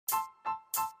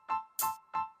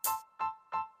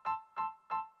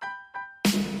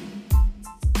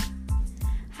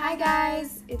Hi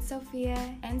guys, it's Sophia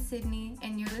and Sydney,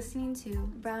 and you're listening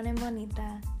to Brown and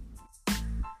Bonita.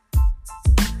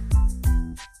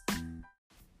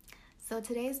 So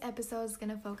today's episode is going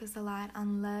to focus a lot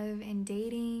on love and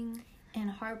dating and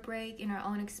heartbreak and our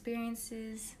own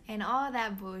experiences and all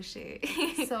that bullshit.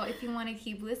 So if you want to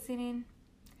keep listening,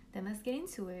 then let's get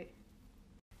into it.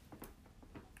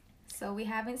 So we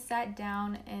haven't sat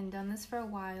down and done this for a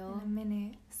while. In a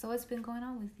minute. So what's been going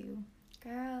on with you?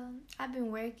 Girl, I've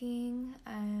been working.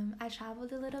 I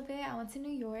traveled a little bit. I went to New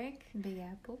York. Big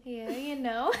Apple. Yeah, you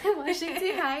know,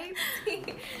 Washington Heights.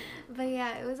 But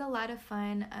yeah, it was a lot of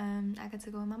fun. I got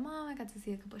to go with my mom. I got to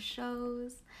see a couple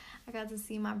shows. I got to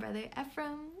see my brother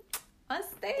Ephraim on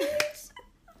stage.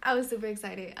 I was super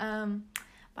excited.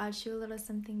 I'll shoot a little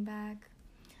something back.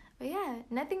 But yeah,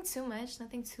 nothing too much.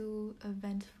 Nothing too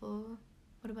eventful.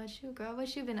 What about you, girl?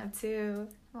 What you been up to?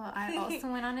 Well, I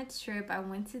also went on a trip. I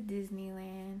went to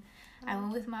Disneyland. I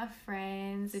went with my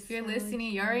friends. If you're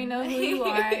listening, you already know who you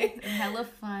are. It's hella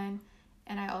fun.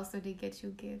 And I also did get you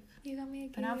a gift. You got me a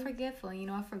gift. But I'm forgetful. You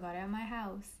know, I forgot it at my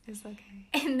house. It's okay.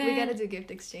 And then we gotta do gift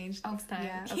exchange next time.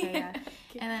 Yeah, okay, yeah.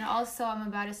 And then also I'm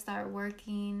about to start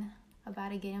working. About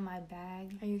to get in my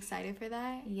bag. Are you excited for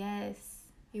that? Yes.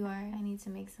 You are? I need to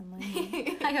make some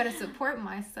money. I gotta support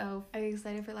myself. Are you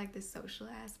excited for like the social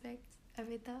aspect of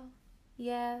it though?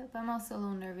 Yeah, but I'm also a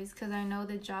little nervous because I know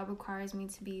the job requires me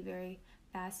to be very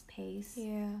fast paced.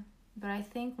 Yeah. But I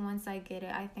think once I get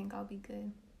it, I think I'll be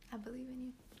good. I believe in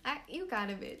you. You got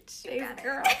it, bitch. You got it,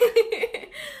 girl.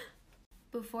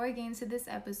 Before I get into this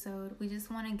episode, we just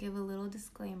want to give a little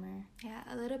disclaimer. Yeah,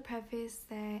 a little preface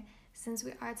that since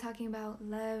we are talking about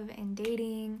love and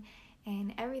dating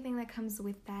and everything that comes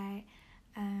with that,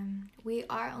 we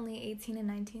are only 18 and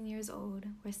 19 years old.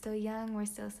 We're still young. We're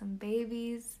still some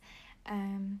babies.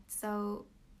 So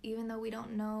even though we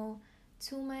don't know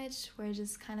too much, we're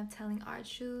just kind of telling our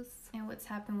truths. And what's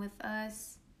happened with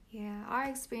us. Yeah, our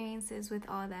experiences with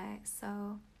all that.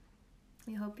 So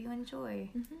we hope you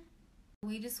enjoy. Mm-hmm.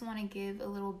 We just want to give a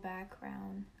little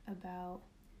background about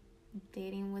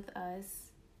dating with us.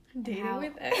 Dating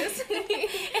with us.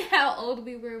 And how old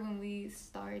we were when we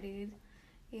started.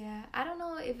 Yeah, I don't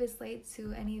know if it's late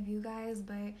to any of you guys,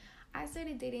 but I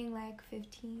started dating like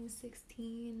 15,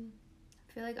 16.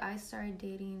 I feel like I started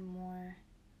dating more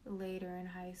later in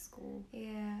high school.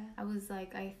 Yeah. I was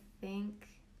like, I think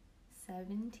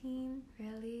 17.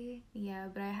 Really? Yeah,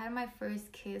 but I had my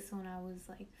first kiss when I was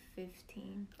like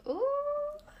 15. Ooh,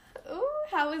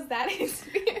 how was that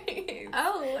experience?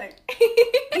 Oh,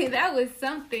 that was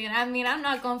something. I mean, I'm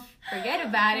not gonna forget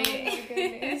about it. Oh my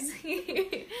goodness.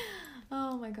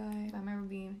 Oh my god. I remember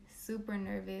being super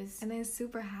nervous. And then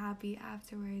super happy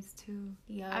afterwards too.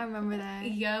 Yup. I remember that.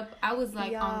 Yup. I was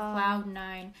like on cloud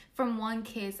 9. From one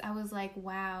kiss, I was like,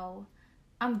 wow,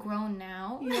 I'm grown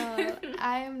now. Yeah,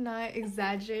 I am not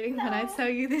exaggerating when I tell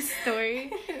you this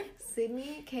story.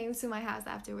 Sydney came to my house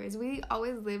afterwards. We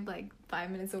always lived like 5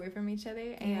 minutes away from each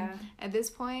other. And at this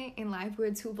point in life, we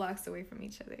were 2 blocks away from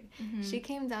each other. Mm-hmm. She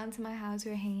came down to my house.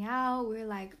 We were hanging out. We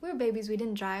were babies. We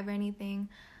didn't drive or anything.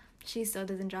 She still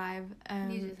doesn't drive.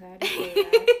 You just had to say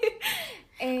that.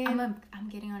 And I'm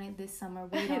getting on it this summer.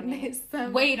 Wait on it.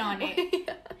 Summer. Wait on it.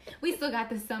 We still got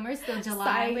the summer. It's still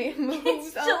July. Silent moves.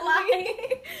 It's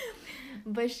July.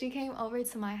 But she came over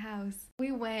to my house.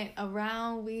 We went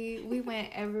around. We went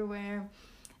everywhere.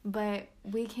 But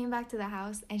we came back to the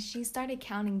house and she started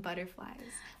counting butterflies.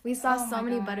 We saw so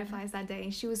many butterflies that day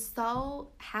and she was so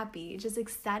happy, just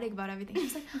ecstatic about everything. She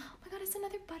was like, oh my god, it's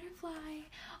another butterfly.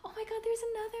 Oh my god, there's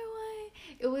another one.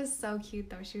 It was so cute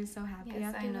though. She was so happy.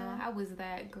 Yes, after I know. That. I was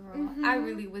that girl. Mm-hmm. I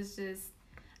really was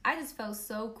I just felt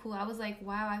so cool. I was like,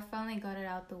 wow, I finally got it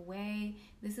out the way.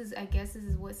 I guess this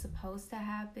is what's supposed to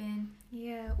happen.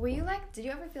 Yeah. Were you did you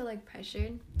ever feel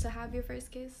pressured to have your first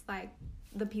kiss?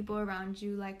 The people around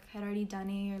you had already done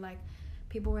it, or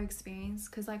people were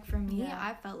experienced? Because for me, yeah.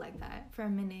 I felt like that for a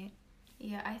minute.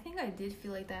 Yeah, I think I did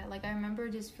feel like that. I remember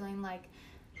just feeling like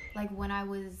when I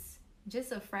was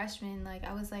just a freshman,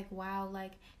 I was like, wow,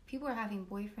 people are having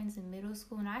boyfriends in middle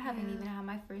school and I haven't even had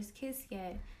my first kiss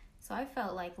yet. So I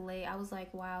felt late. I was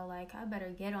like, wow, I better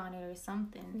get on it or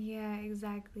something. Yeah,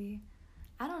 exactly.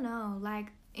 I don't know.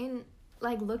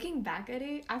 Looking back at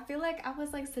it, I feel like I was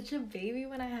such a baby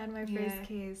when I had my first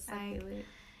kiss. I feel it.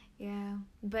 Yeah.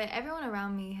 But everyone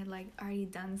around me had already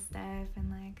done stuff,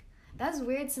 and that's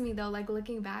weird to me though,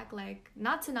 looking back,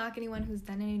 not to knock anyone who's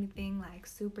done anything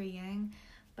super young,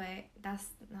 but that's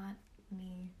not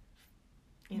me.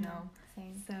 You know.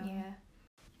 Same. So yeah.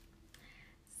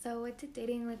 So what did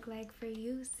dating look like for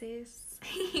you, sis?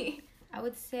 I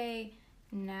would say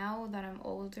now that I'm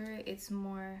older, it's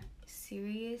more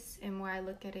serious and more I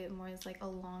look at it more as like a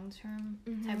long-term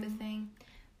type of thing.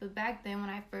 But back then when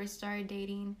I first started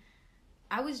dating,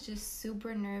 I was just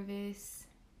super nervous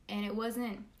and it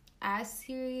wasn't as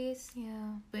serious.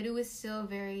 Yeah. But it was still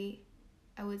very,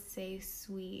 I would say,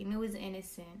 sweet, and it was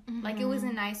innocent. Like, it was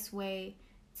a nice way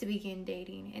to begin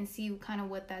dating and see kind of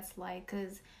what that's like,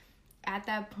 because at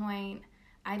that point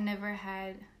I never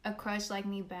had a crush like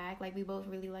me back. Like, we both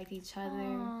really liked each other.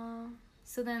 Aww.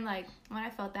 So then, like, when I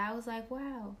felt that, I was like,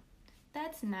 wow,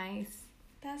 that's nice.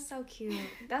 That's so cute.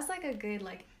 That's like a good,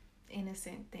 like,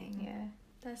 innocent thing. Yeah.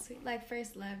 That's sweet. Like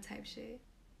first love type shit.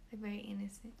 Like very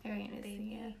innocent. Very innocent,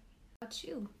 Baby. yeah. How about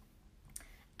you?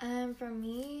 For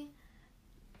me,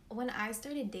 when I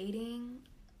started dating,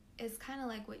 it's kind of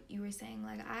like what you were saying.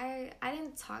 Like I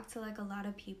didn't talk to like a lot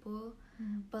of people,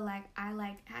 but like I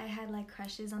had like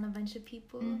crushes on a bunch of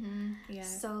people. Yeah.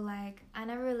 So like I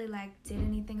never really like did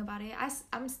anything about it.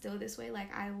 I'm still this way.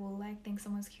 Like I will like think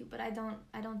someone's cute, but I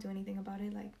don't do anything about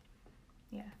it. Like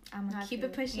yeah, I'm gonna keep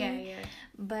it pushing. Yeah.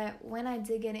 But when I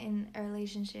did get in a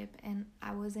relationship and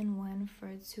I was in one for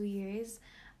 2 years,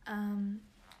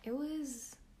 it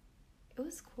was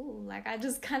cool. Like I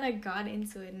just kind of got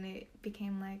into it and it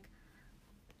became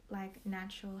like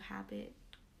natural habit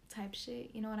type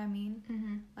shit. You know what I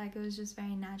mean? Like it was just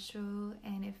very natural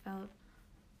and it felt,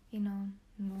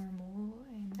 normal.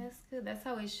 And That's good. That's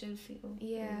how it should feel.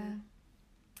 yeah. Really.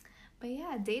 But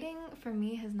yeah, dating for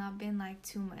me has not been like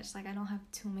too much. Like I don't have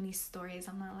too many stories.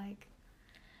 I'm not like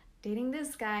dating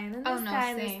this guy and then this guy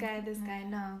and this guy, this guy.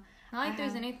 No. Not like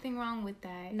there's anything wrong with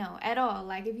that. No, at all.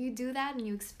 Like if you do that and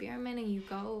you experiment and you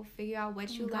go figure out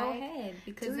what you go like, ahead,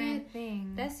 because do then your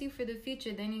thing. that's you for the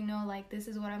future. Then you know, like, this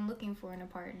is what I'm looking for in a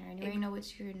partner, and you already know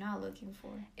what you're not looking for.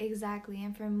 Exactly.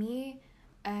 And for me,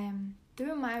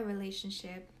 through my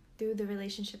relationship, through the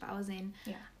relationship I was in,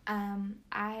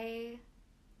 I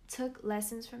took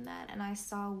lessons from that and I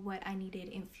saw what I needed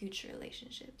in future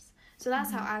relationships. So that's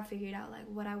how I figured out like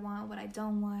what I want, what I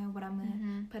don't want, what I'm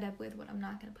gonna put up with, what I'm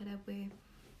not gonna put up with.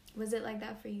 Was it like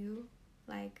that for you?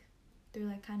 Like through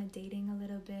like kind of dating a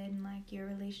little bit and like your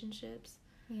relationships?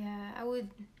 I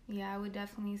would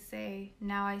definitely say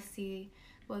now I see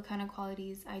what kind of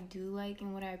qualities I do like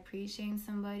and what I appreciate in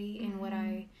somebody and what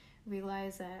I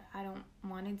realize that I don't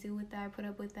want to do with that, put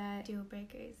up with that. Deal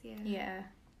breakers, Yeah.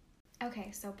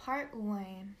 Okay, so part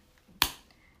 1.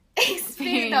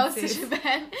 Experiences. That was such a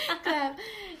bad clap.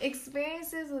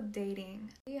 Experiences with dating.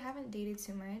 You haven't dated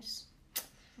too much?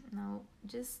 No,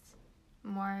 just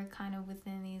more kind of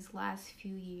within these last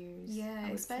few years. Yeah,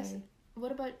 especially.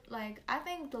 What about like? I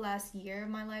think the last year of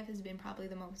my life has been probably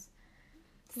the most.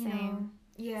 Same.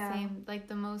 Same. Like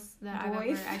the most that I've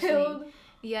Boy ever filled. actually.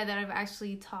 Yeah, that I've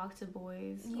actually talked to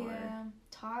boys. Yeah.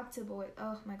 Talk to boys.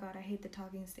 Oh my god, I hate the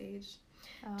talking stage.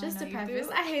 Oh, Just to preface,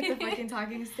 I hate the fucking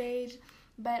talking stage.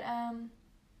 But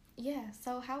yeah.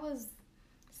 So how was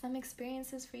some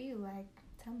experiences for you? Like,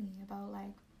 tell me about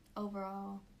like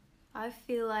overall. I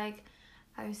feel like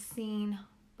I've seen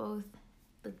both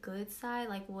the good side,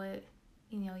 like what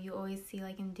you always see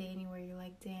like in dating, where you're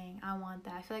like, dang, I want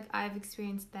that. I feel like I've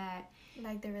experienced that,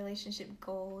 Like the relationship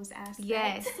goals aspect.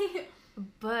 Yes,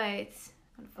 but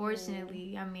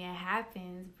unfortunately, I mean, it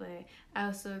happens. But I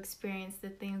also experienced the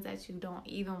things that you don't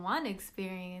even want to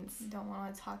experience. Don't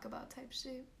want to talk about type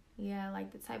shit. Yeah,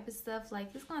 like the type of stuff,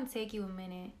 like it's gonna take you a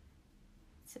minute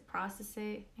to process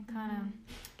it and kind of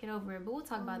get over it. But we'll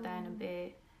talk about that in a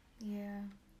bit. Yeah.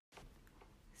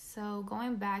 So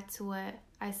going back to what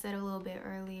I said a little bit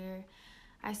earlier,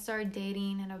 I started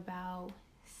dating at about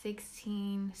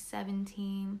 16,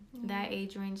 17, that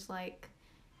age range. Like,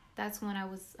 that's when I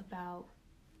was about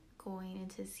going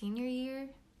into senior year.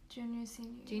 Junior,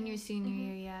 senior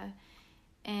year, yeah.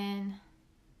 And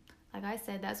like I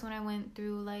said, that's when I went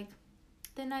through like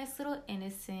the nice little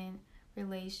innocent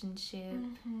relationship.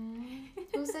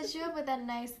 Who set you up with that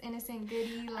nice innocent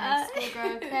goodie like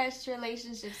schoolgirl crush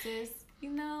relationship, sis?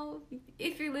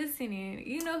 If you're listening,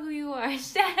 you know who you are.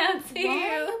 Shout out to you. Why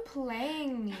are you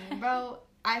playing me, bro?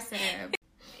 I said it.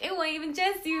 It wasn't even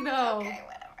just you though. Okay,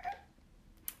 whatever.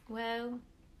 Well,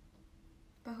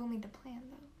 but who made the plan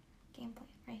though? Game plan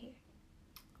right here.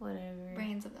 Whatever.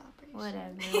 Brains of the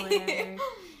operation. Whatever.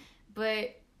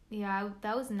 But yeah,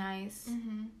 that was nice.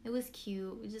 It was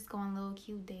cute. We just go on little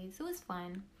cute dates. It was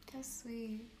fun. That's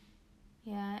sweet.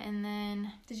 Yeah, and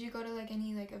then did you go to like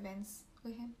any like events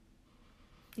with him?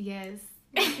 Yes.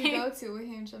 What did you go to with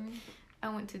him? Show me. I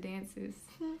went to dances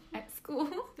at school.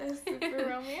 That's super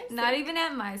romantic. Not even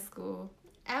at my school.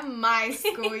 At my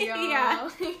school, y'all. Yeah.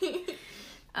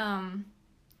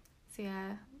 So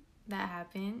yeah, that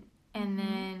happened. And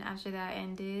then after that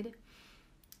ended,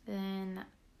 then,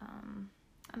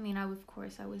 I mean, I was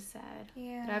sad.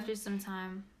 Yeah. But after some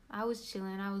time, I was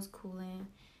chilling, I was cooling.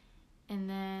 And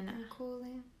then...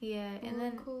 Cooling. Yeah, and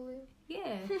then... Cooling.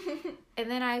 Yeah. And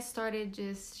then I started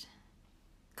just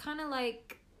kind of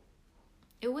like...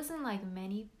 It wasn't like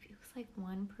many... It was like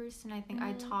one person I think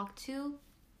I talked to.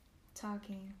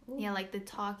 Talking. Ooh. Yeah, like the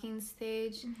talking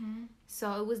stage. Mm-hmm.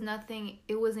 So it was nothing...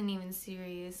 It wasn't even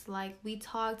serious. Like, we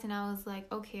talked and I was like,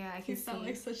 okay, I can see... You sound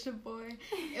like such a boy.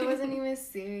 It wasn't even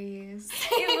serious.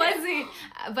 It wasn't.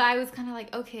 But I was kind of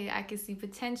like, okay, I could see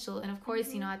potential. And of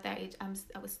course, you know, at that age, I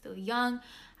was still young.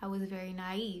 I was very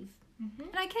naive. Mm-hmm.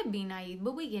 And I kept being naive.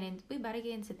 But we better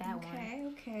get into that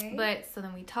one. Okay. But so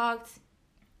then we talked.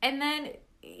 And then,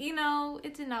 you know,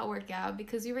 it did not work out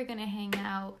because we were going to hang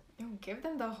out. Give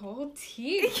them the whole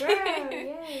tea, girl.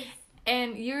 Yes.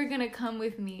 And you were going to come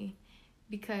with me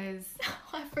because...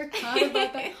 I forgot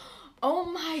about that. Oh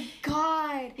my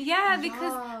god. Yeah,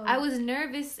 because I was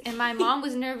nervous and my mom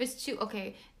was nervous too.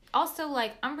 Okay. Also,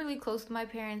 like, I'm really close to my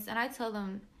parents and I tell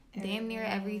them damn near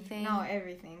everything. No,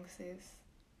 everything, sis.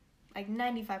 Like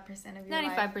 95% of your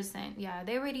 95%, life. yeah.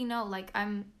 They already know. Like,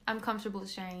 I'm comfortable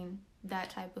sharing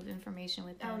that type of information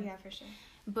with them. Oh, yeah, for sure.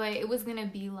 But it was going to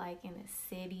be, like, in a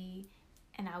city,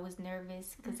 and I was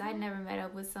nervous because I'd never met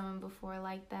up with someone before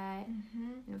like that.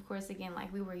 Mm-hmm. And, of course, again,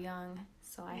 like, we were young,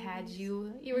 so I had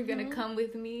you. You were going to come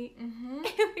with me. Mm-hmm.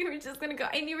 And we were just going to go.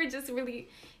 And you were just going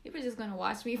to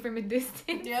watch me from a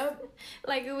distance. Yep.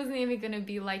 Like, it wasn't even going to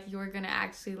be, like, you were going to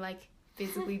actually, like,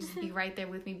 physically just be right there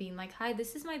with me being like, hi,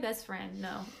 this is my best friend.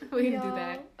 No, we didn't do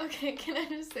that. Okay, can I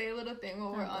just say a little thing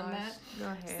while we're on that? Go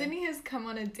ahead. Sydney has come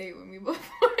on a date with me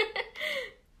before.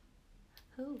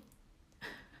 Who?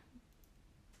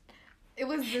 It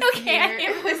was this year.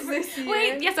 It was this year.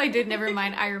 Wait, yes, I did. Never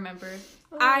mind. I remember.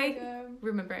 Oh I God.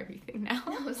 remember everything now.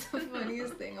 That was the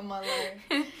funniest thing of my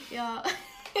life. Y'all.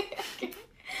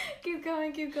 Keep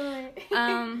going.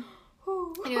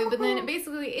 Anyway, but then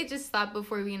basically it just stopped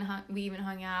before we even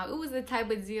hung out. It was the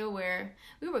type of deal where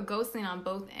we were ghosting on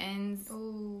both ends.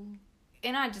 Ooh.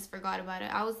 And I just forgot about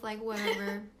it. I was like,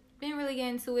 whatever. Didn't really get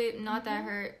into it. Not that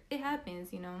hurt. It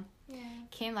happens, you know. Yeah.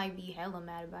 Can't like be hella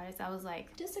mad about it. So I was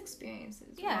like, Just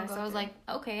experiences. yeah. So I was like,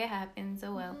 okay, it happens.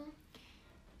 Oh well. Mm-hmm.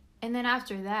 And then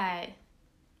after that,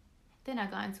 then I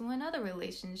got into another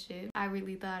relationship. I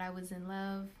really thought I was in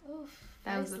love. Oof.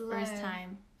 That was the first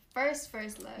time. First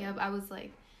love. Yep, I was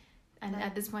like, and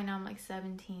at this point now I'm like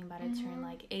 17, about to turn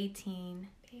like 18.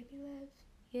 Baby love.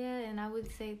 Yeah, and I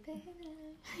would say, Baby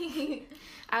love.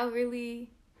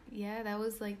 that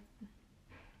was like,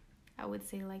 I would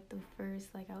say like the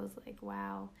first, like I was like,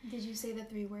 wow. Did you say the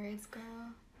 3 words,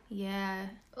 girl? Yeah.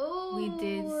 Oh, we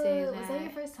did say that. Was that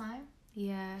your first time?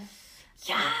 Yeah.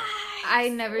 Yes! I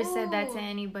never said that to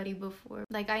anybody before.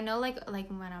 Like, I know, like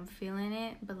when I'm feeling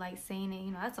it, but, like, saying it,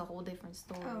 you know, that's a whole different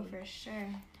story. Oh, for sure.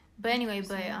 But anyway,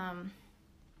 100%.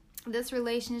 This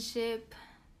relationship,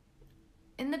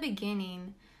 in the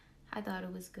beginning, I thought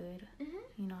it was good. Mm-hmm.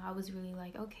 You know, I was really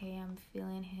like, okay, I'm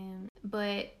feeling him.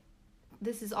 But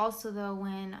this is also, though,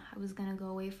 when I was going to go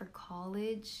away for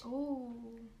college. Oh.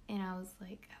 And I was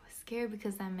like, I was scared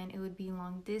because that meant it would be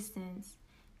long distance.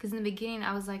 Because in the beginning,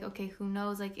 I was like, okay, who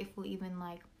knows, like, if we'll even,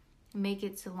 like, make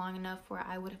it to long enough where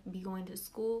I would be going to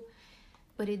school.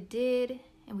 But it did,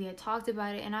 and we had talked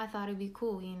about it, and I thought it'd be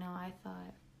cool, you know. I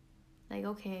thought,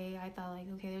 okay,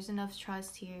 there's enough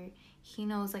trust here. He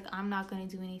knows, like, I'm not going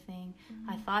to do anything.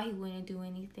 Mm-hmm. I thought he wouldn't do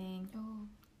anything. Oh.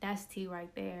 That's tea right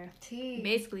there. Tea.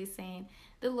 Basically saying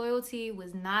the loyalty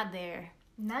was not there.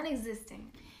 Non-existent.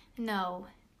 No.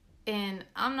 And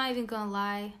I'm not even going to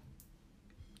lie.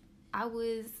 I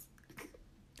was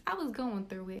going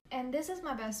through it. And this is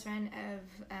my best friend of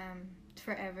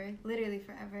forever, literally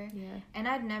forever. Yeah. And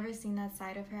I'd never seen that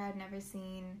side of her. I'd never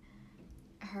seen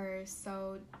her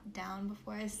so down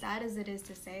before. As sad as it is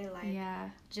to say, like, yeah,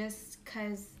 just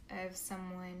because of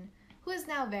someone who is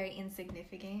now very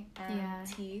insignificant.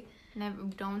 T.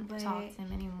 Don't talk to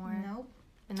him anymore. Nope.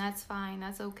 And that's fine.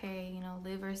 That's okay. You know,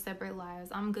 live our separate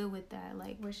lives. I'm good with that.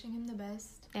 Like, wishing him the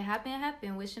best. It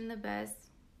happened. Wish him the best.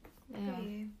 Yeah.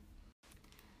 Okay.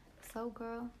 So,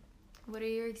 girl, what are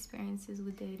your experiences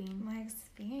with dating? My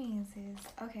experiences.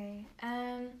 Okay.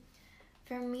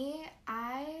 For me,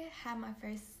 I had my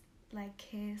first like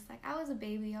kiss. Like, I was a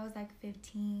baby. I was like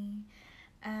 15.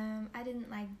 I didn't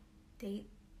like date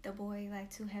the boy like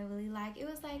too heavily. Like, it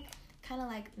was like kind of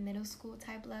like middle school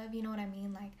type love. You know what I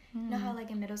mean? Like, you know how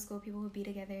like in middle school people would be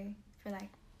together for like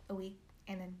a week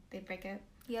and then they break up.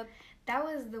 Yep. That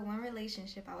was the one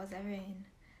relationship I was ever in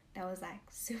that was like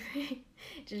super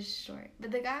just short.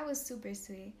 But the guy was super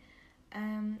sweet.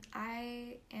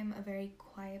 I am a very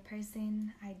quiet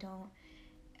person. I don't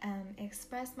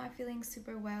express my feelings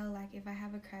super well. Like, if I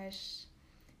have a crush,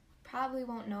 probably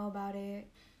won't know about it.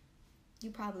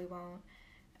 You probably won't.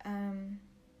 And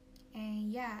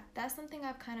yeah, that's something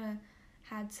I've kind of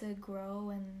had to grow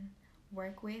and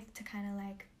work with, to kind of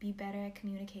like be better at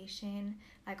communication,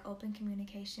 like open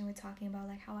communication with talking about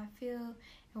like how I feel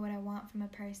and what I want from a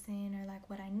person, or like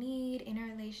what I need in a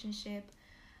relationship.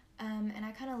 And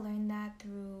I kind of learned that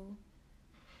through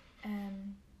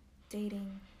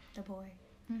dating the boy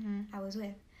I was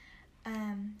with.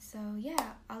 So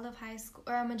yeah, all of high school,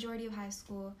 or a majority of high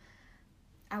school,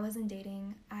 I wasn't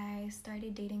dating. I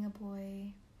started dating a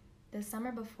boy the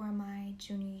summer before my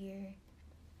junior year.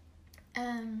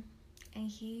 And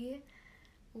he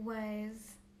was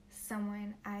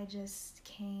someone I just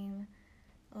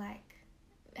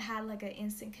had like an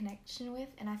instant connection with,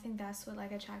 and I think that's what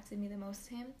like attracted me the most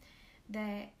to him.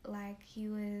 That like he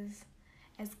was,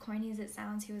 as corny as it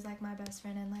sounds, he was like my best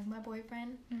friend and like my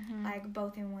boyfriend, like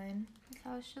both in one. That's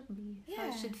how it should be. Yeah, how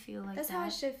it should feel like that's that. how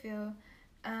it should feel.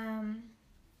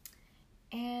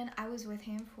 And I was with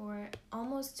him for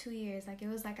almost 2 years. Like, it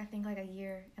was like, I think like a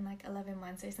year and like 11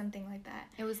 months or something like that.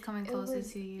 It was coming close to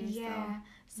 2 years. Yeah.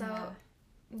 Though. So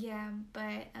yeah,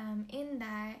 but in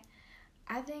that,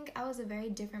 I think I was a very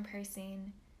different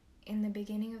person in the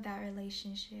beginning of that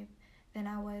relationship than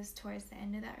I was towards the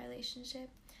end of that relationship.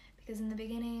 Because in the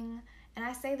beginning, and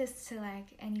I say this to like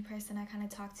any person I kind of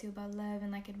talk to about love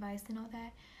and like advice and all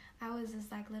that, I was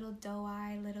this like little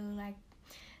doe-eyed, little like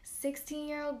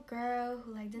 16-year-old girl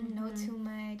who like didn't know too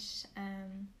much.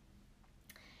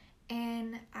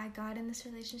 And I got in this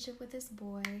relationship with this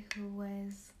boy who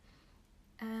was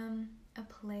a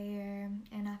player,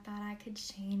 and I thought I could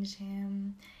change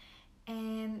him,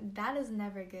 and that is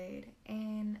never good.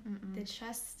 And the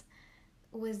trust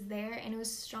was there, and it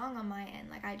was strong on my end.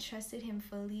 Like, I trusted him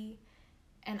fully,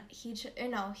 and he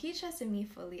trusted me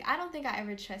fully. I don't think I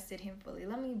ever trusted him fully.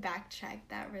 Let me backtrack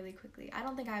that really quickly. I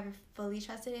don't think I ever fully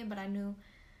trusted him, but I knew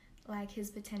like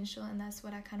his potential, and that's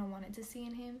what I kind of wanted to see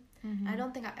in him. I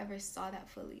don't think I ever saw that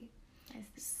fully.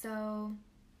 So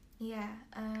yeah,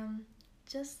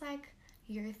 just like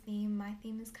your theme, my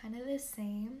theme is kind of the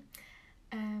same.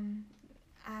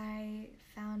 I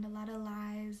found a lot of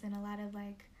lies and a lot of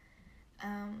like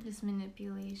just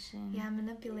manipulation. Yeah,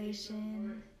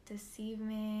 manipulation,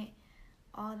 deceivement,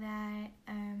 all that.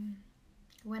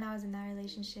 When I was in that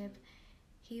relationship,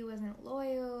 he wasn't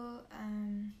loyal,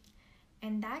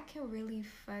 and that can really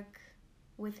fuck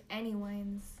with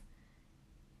anyone's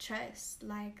trust.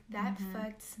 Like, that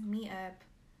fucked me up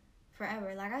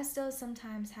forever. Like, I still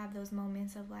sometimes have those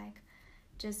moments of like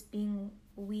just being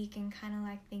weak and kind of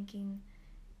like thinking,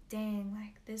 dang,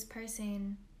 like this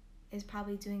person is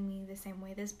probably doing me the same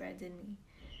way this bro did me.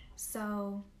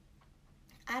 So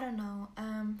I don't know.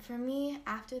 For me,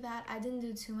 after that, I didn't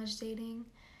do too much dating,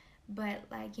 but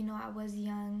like, you know, I was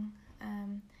young,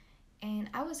 and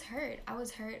I was hurt. I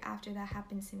was hurt after that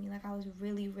happened to me. Like, I was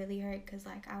really, really hurt, because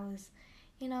like I was,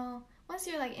 you know, once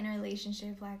you're like in a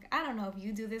relationship, like, I don't know if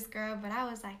you do this, girl, but I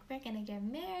was like, we're gonna get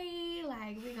married,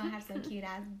 like we're gonna have some cute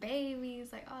ass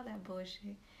babies, like all that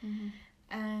bullshit.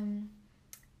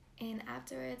 And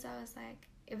afterwards I was like,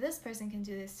 if this person can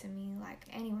do this to me, like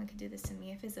anyone can do this to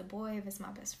me. If it's a boy, if it's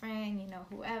my best friend, you know,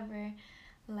 whoever,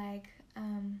 like,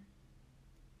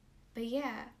 but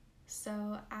yeah,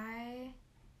 so I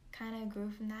kind of grew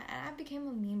from that, and I became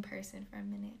a mean person for a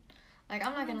minute. Like,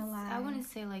 I'm not gonna lie. I wouldn't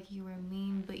say like you were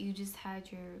mean, but you just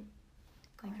had your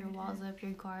like your walls up.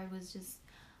 Your guard was just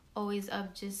always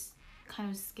up, just kind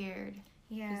of scared.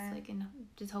 Yeah. Just like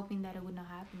just hoping that it would not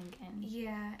happen again.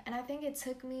 Yeah, and I think it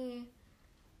took me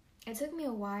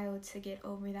a while to get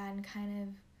over that, and kind of,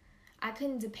 I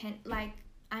couldn't depend, like,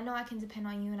 I know I can depend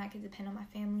on you and I can depend on my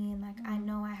family, and like I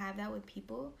know I have that with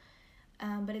people,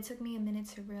 but it took me a minute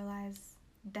to realize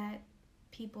that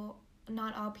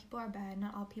not all people are bad,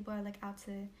 not all people are like out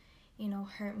to, you know,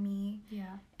 hurt me.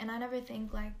 Yeah. And I never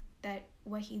think like that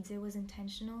what he did was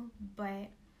intentional, but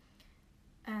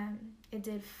it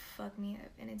did fuck me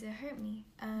up and it did hurt me.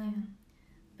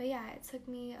 But yeah, it took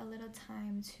me a little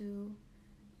time to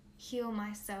heal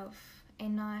myself,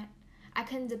 and I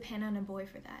couldn't depend on a boy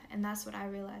for that. And that's what I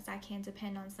realized. I can't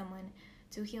depend on someone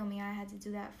to heal me. I had to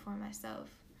do that for myself.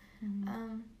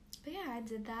 But yeah, I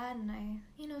did that, and I,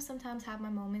 you know, sometimes have my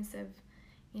moments of,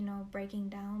 you know, breaking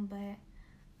down, but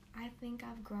I think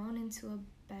I've grown into a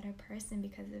better person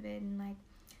because of it. And like,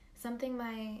 something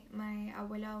my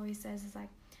abuela always says is like,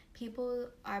 people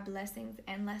are blessings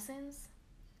and lessons,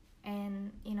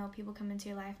 and, you know, people come into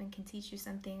your life and can teach you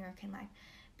something, or can like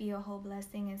be a whole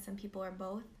blessing, and some people are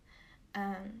both.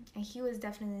 And he was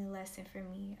definitely a lesson for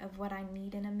me of what I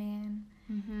need in a man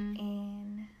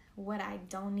and what I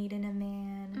don't need in a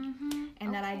man,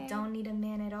 and that I don't need a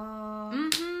man at all.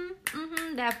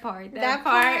 That part.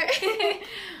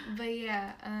 But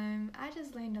yeah, I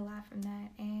just learned a lot from that,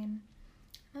 and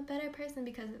I'm a better person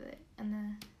because of it.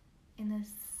 In the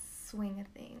swing of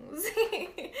things.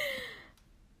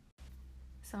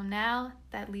 So now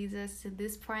that leads us to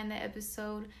this part in the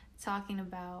episode, talking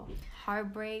about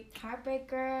heartbreak,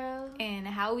 Girl, and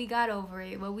how we got over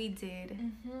it, what we did.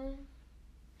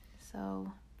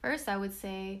 So first, I would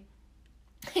say,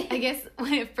 I guess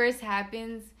when it first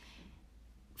happens,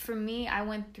 for me, I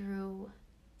went through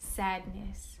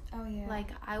sadness. Oh yeah.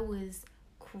 Like, I was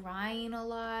crying a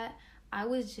lot. I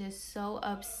was just so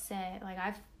upset. Like,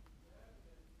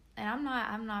 I'm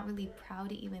not really proud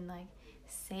to even like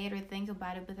say it or think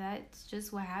about it, but that's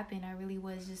just what happened. I really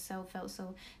was just felt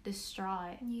so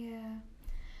distraught. Yeah.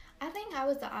 I think I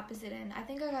was the opposite end. I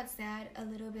think I got sad a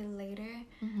little bit later.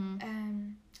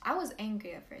 I was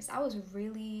angry at first. I was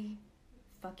really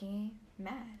fucking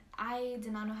mad. I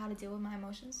did not know how to deal with my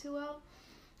emotions too well.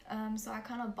 So I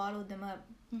kind of bottled them up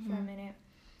for a minute.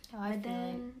 But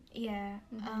then, yeah.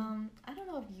 I don't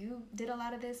know if you did a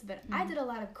lot of this, but I did a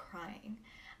lot of crying.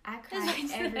 I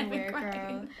cried everywhere,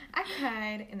 girl. I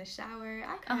cried in the shower.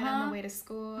 I cried on the way to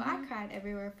school. I cried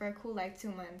everywhere for a cool, like,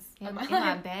 2 months. In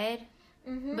my bed.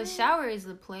 But shower is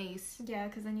the place. Yeah,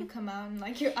 because then you come out and,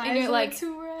 like, your eyes are, like,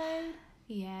 too red.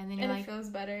 Yeah, and then you're like... it feels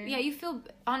better. Yeah, you feel...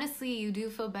 Honestly, you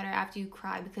do feel better after you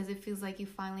cry because it feels like you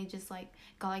finally just, like,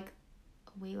 got, like,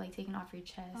 a weight, like, taken off your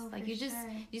chest. Oh, like, you just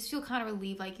feel kind of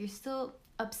relieved. Like, you're still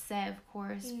upset, of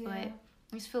course, but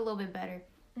you just feel a little bit better.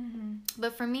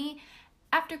 But for me...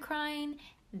 After crying,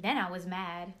 then I was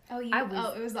mad.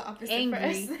 It was the opposite.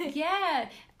 Angry. Yeah.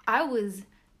 I was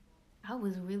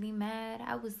really mad.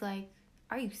 I was like,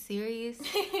 are you serious?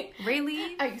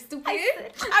 Really? Are you stupid?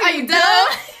 Are you dumb?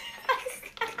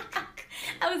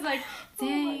 I was like,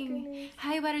 dang,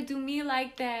 how you about to do me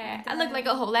like that? Damn. I look like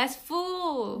a whole ass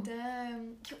fool.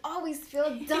 Damn. You always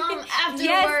feel dumb afterwards.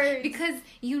 Yes, because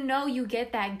you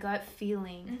get that gut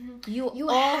feeling. You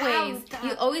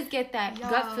always get that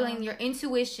gut feeling, your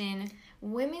intuition.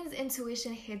 Women's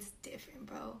intuition hits different,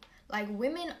 bro. Like,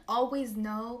 women always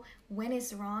know when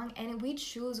it's wrong, and we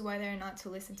choose whether or not to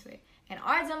listen to it. And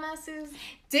our dumbasses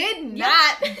did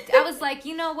not. I was like,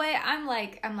 you know what? I'm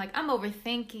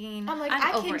overthinking. I'm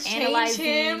overanalyzing.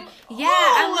 Him. Yeah,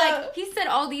 I'm like, he said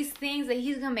all these things that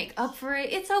he's gonna make up for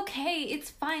it. It's okay. It's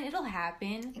fine. It'll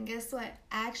happen. And guess what?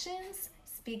 Actions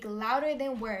speak louder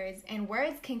than words, and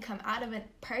words can come out of a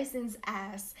person's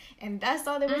ass, and that's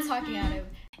all they were talking out of.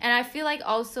 And I feel like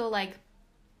also like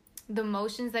the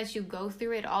emotions that you go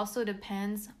through, it also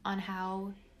depends on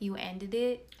how you ended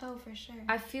it. Oh, for sure.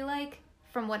 I feel like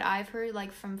from what I've heard,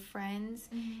 like from friends,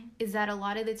 is that a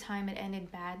lot of the time it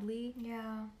ended badly.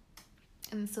 Yeah.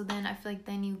 And so then I feel like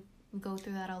then you go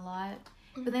through that a lot.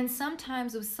 But then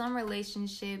sometimes with some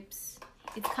relationships,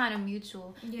 it's kind of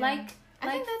mutual. Yeah.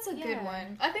 I think that's a good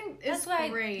one. I think it's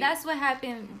great. That's what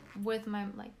happened with my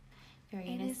like very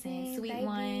innocent, sweet baby,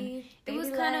 one. It was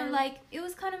kind of like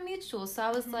mutual. So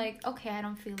I was like, okay, I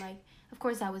don't feel like. Of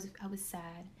course, I was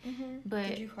sad. But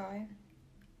did you cry?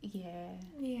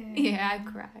 Yeah, I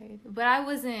cried. But I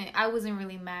wasn't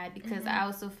really mad because I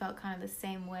also felt kind of the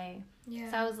same way. Yeah.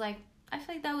 So I was like, I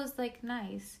feel like that was like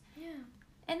nice. Yeah.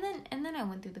 And then I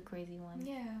went through the crazy one.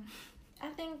 Yeah. I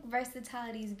think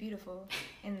versatility is beautiful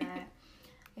in that.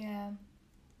 Yeah.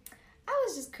 I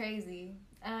was just crazy.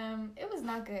 It was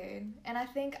not good. And I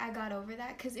think I got over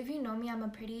that because if you know me,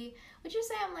 would you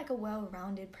say I'm like a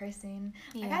well-rounded person?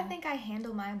 Yeah. Like, I think I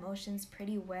handle my emotions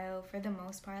pretty well for the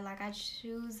most part. Like, I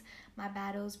choose my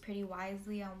battles pretty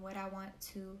wisely on what I want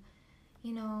to,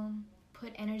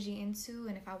 put energy into.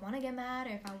 And if I want to get mad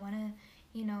or if I want to,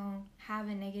 have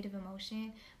a negative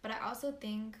emotion. But I also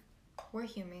think we're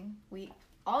human. We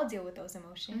all deal with those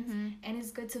emotions. And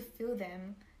it's good to feel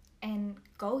them and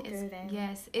go through them.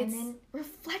 Yes. And then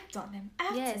reflect on them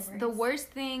afterwards. Yes. The worst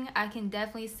thing I can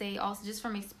definitely say, also just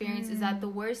from experience, is that the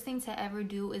worst thing to ever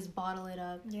do is bottle it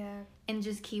up. Yeah. And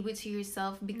just keep it to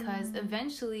yourself because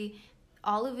eventually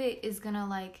all of it is gonna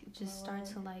like just start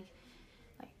to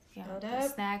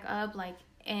snack up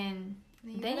and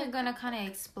then you're gonna kind of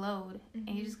explode and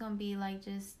you're just gonna be like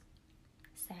just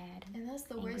sad. And that's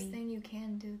the worst thing you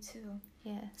can do too.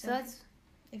 Yeah. So that's...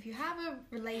 If you have a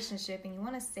relationship and you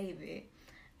want to save it,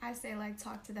 I say, like,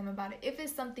 talk to them about it. If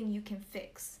it's something you can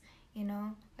fix,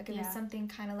 Like, if it's something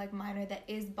kind of, like, minor that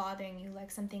is bothering you, like,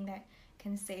 something that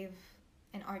can save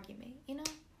an argument,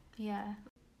 Yeah.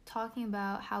 Talking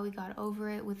about how we got over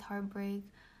it with heartbreak,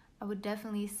 I would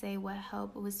definitely say what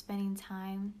helped was spending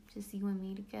time, just you and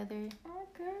me together. Oh,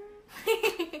 girl.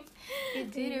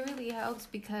 It did. It really helps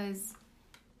because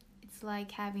it's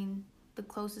like having the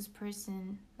closest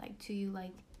person like to you,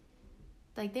 like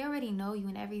they already know you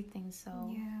and everything.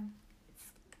 So Yeah.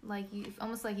 it's like you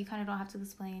almost like you kind of don't have to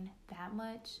explain that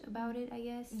much about it, I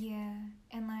guess. Yeah.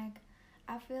 And like,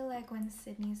 I feel like when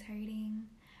Sydney's hurting,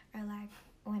 or like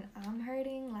when I'm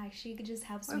hurting, like she just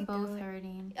helps We're me both through it.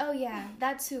 hurting. Oh yeah,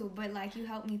 that too. But like you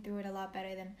help me through it a lot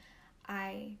better than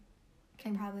I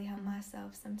can probably help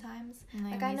myself sometimes.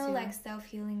 Like I know like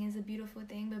self-healing is a beautiful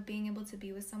thing, but being able to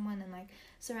be with someone and like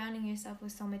surrounding yourself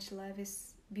with so much love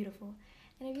is beautiful.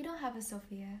 And if you don't have a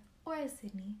Sophia or a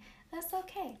Sydney, that's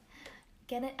okay.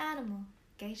 Get an animal,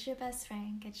 get your best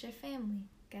friend, get your family,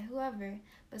 get whoever,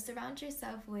 but surround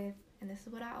yourself with, and this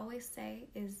is what I always say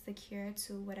is the cure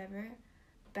to whatever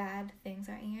bad things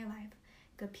are in your life: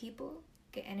 good people,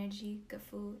 good energy, good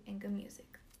food, and good music.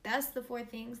 That's the 4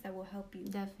 things that will help you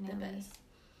Definitely. the best.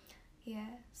 Yeah,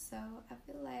 so I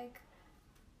feel like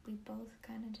we both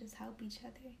kind of just help each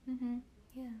other. Mm-hmm.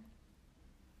 Yeah.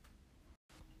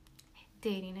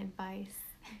 Dating advice.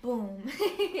 Boom.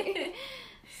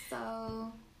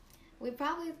 So we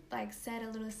probably like said a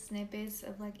little snippets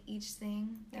of like each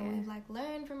thing that we've like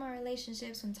learned from our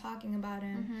relationships when talking about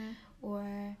them,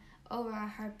 or over our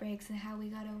heartbreaks and how we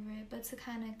got over it. But to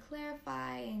kind of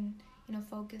clarify and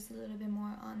focus a little bit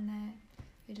more on that,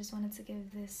 we just wanted to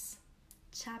give this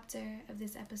chapter of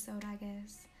this episode, I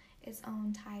guess, its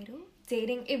own title: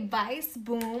 dating advice.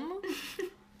 Boom.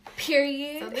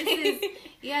 Period. So this is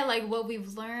like what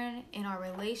we've learned in our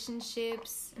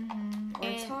relationships,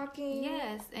 or talking.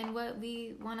 Yes, and what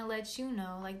we want to let you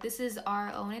know. Like this is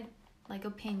our own like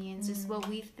opinions, just what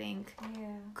we think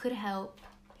could help.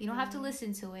 You don't have to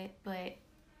listen to it, but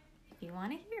if you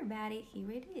want to hear about it, here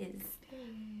it is.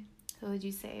 Period. So would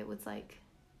you say it was like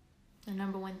the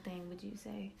number one thing? Would you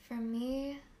say? For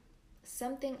me,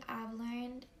 something I've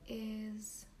learned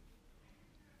is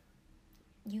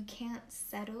you can't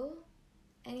settle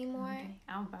anymore. Okay.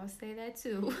 I'm about to say that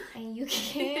too. And you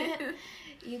can't,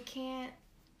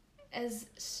 as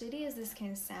shitty as this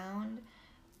can sound,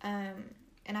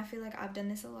 and I feel like I've done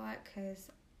this a lot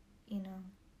because,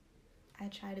 I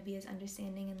try to be as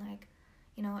understanding and like,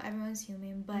 everyone's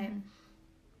human, but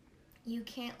you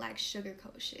can't like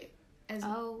sugarcoat shit. As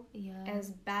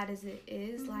bad as it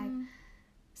is, like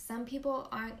some people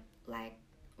aren't like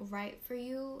right for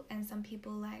you, and some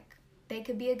people like they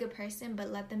could be a good person, but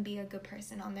let them be a good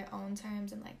person on their own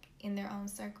terms and like in their own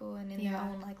circle and in their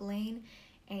own like lane.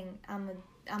 And I'm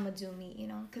a do me,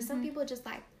 because some people just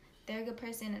like they're a good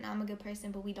person and I'm a good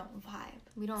person, but we don't vibe.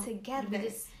 We don't together. We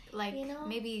just like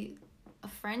maybe a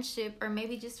friendship, or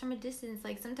maybe just from a distance.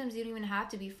 Like sometimes you don't even have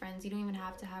to be friends. You don't even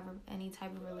have to have any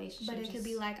type of relationship. But it could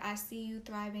be like I see you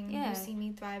thriving, and you see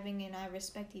me thriving, and I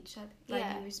respect each other. Like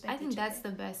you respect. I think each that's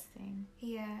other. the best thing.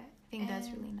 Yeah, I think that's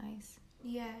really nice.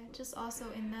 Yeah, just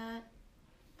also in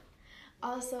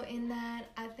that,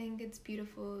 I think it's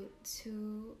beautiful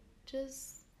to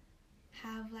just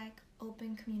have like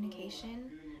open communication.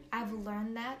 I've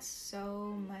learned that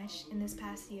so much in this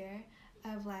past year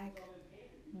of like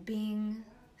being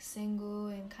single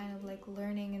and kind of like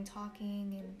learning and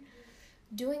talking and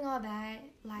doing all that.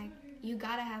 Like you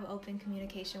gotta have open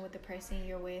communication with the person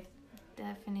you're with.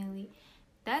 Definitely,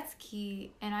 that's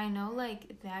key. And I know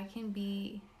like that can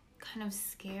be kind of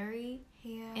scary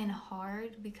and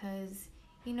hard because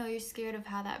you're scared of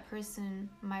how that person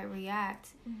might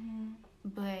react.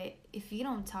 But if you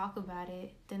don't talk about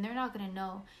it, then they're not gonna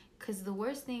know. Because the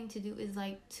worst thing to do is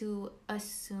like to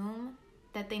assume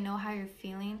that they know how you're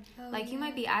feeling. You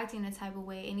might be acting a type of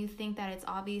way and you think that it's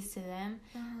obvious to them,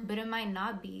 but it might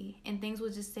not be, and things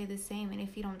will just stay the same. And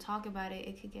if you don't talk about it,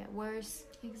 it could get worse.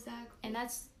 Exactly. And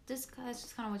that's just kind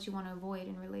of what you want to avoid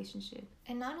in a relationship.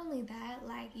 And not only that,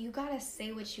 like you gotta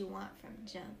say what you want from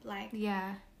jump. Like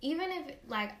even if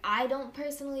like I don't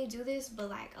personally do this, but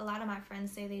like a lot of my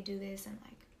friends say they do this, and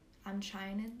like I'm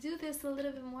trying to do this a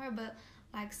little bit more, but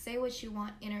like say what you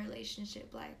want in a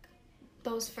relationship, like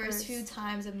those first few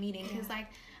times of meeting, because like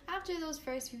after those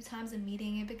first few times of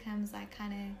meeting, it becomes like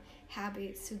kind of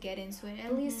habits to get into it,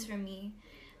 at least for me.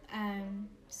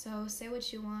 So say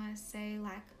what you want. Say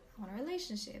like I want a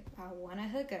relationship, I want to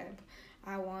hook up,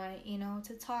 I want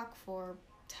to talk for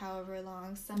however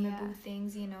long, summer boo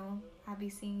things. I'll be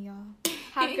seeing y'all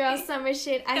hot girl summer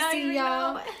shit. I see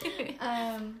y'all.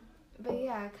 But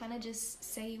yeah, kind of just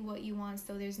say what you want,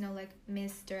 so there's no like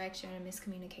misdirection or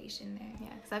miscommunication there.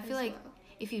 Yeah, because I feel like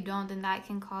if you don't, then that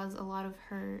can cause a lot of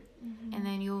hurt, and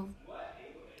then you'll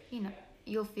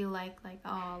feel like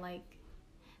oh, like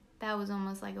that was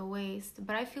almost like a waste.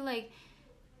 But I feel like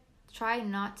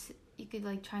you could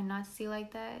like try not to see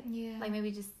like that. Yeah. Like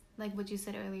maybe just like what you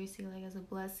said earlier, see like as a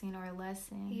blessing or a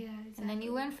lesson. Yeah, exactly. And then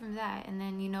you learn from that, and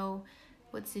then you know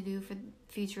what to do for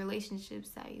future relationships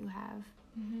that you have.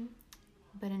 Mm-hmm.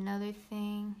 But another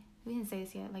thing, we didn't say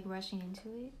this yet, like rushing into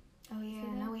it. Oh yeah,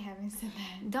 no, we haven't said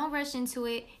that. Don't rush into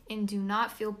it, and do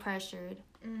not feel pressured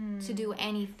to do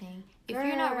anything. If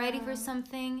you're not ready for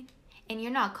something and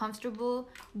you're not comfortable,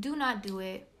 do not do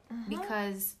it,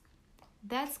 because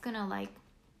that's gonna like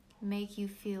make you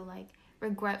feel like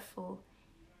regretful,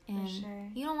 and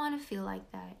you don't want to feel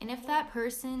like that. And if that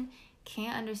person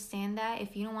can't understand that,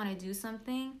 if you don't want to do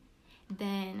something,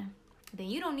 then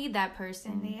you don't need that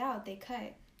person. And they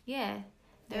cut. Yeah,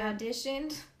 they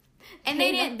auditioned, and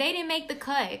they didn't make the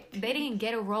cut. They didn't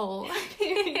get a role.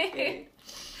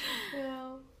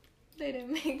 No, they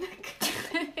didn't make the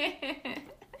cut.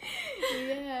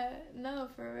 Yeah, no,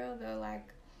 for real though.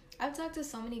 Like, I've talked to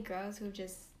so many girls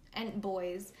and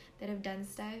boys that have done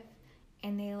stuff,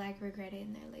 and they like regret it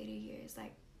in their later years,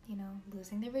 like, you know,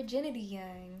 losing their virginity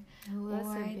young. Oh, that's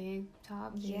a big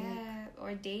topic. Yeah,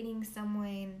 or dating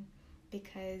someone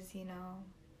because, you know,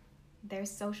 their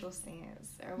social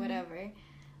stance or whatever.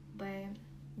 But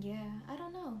yeah, I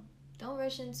don't know. Don't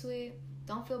rush into it.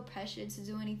 Don't feel pressured to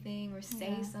do anything or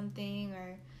say something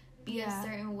or be a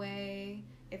certain way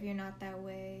if you're not that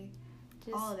way.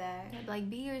 Just, all that. Yeah, like,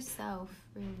 be yourself,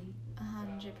 really.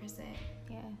 100%.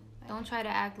 Yeah. Don't try to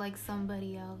act like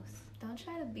somebody else. Don't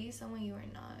try to be someone you are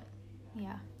not.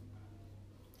 Yeah.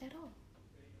 At all.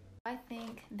 I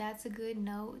think that's a good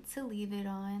note to leave it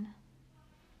on.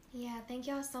 Yeah, thank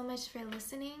y'all so much for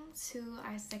listening to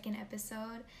our second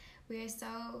episode. We are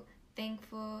so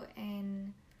thankful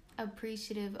and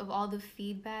appreciative of all the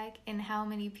feedback and how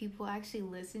many people actually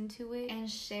listened to it and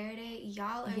shared it.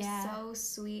 Y'all are so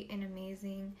sweet and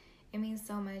amazing. It means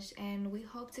so much, and we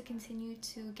hope to continue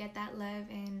to get that love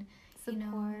and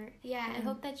support. You know, and I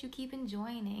hope that you keep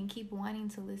enjoying it and keep wanting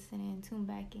to listen and tune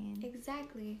back in.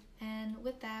 Exactly. And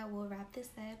with that, we'll wrap this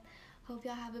up. Hope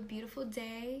y'all have a beautiful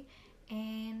day,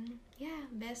 and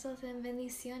besos and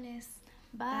bendiciones.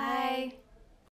 Bye.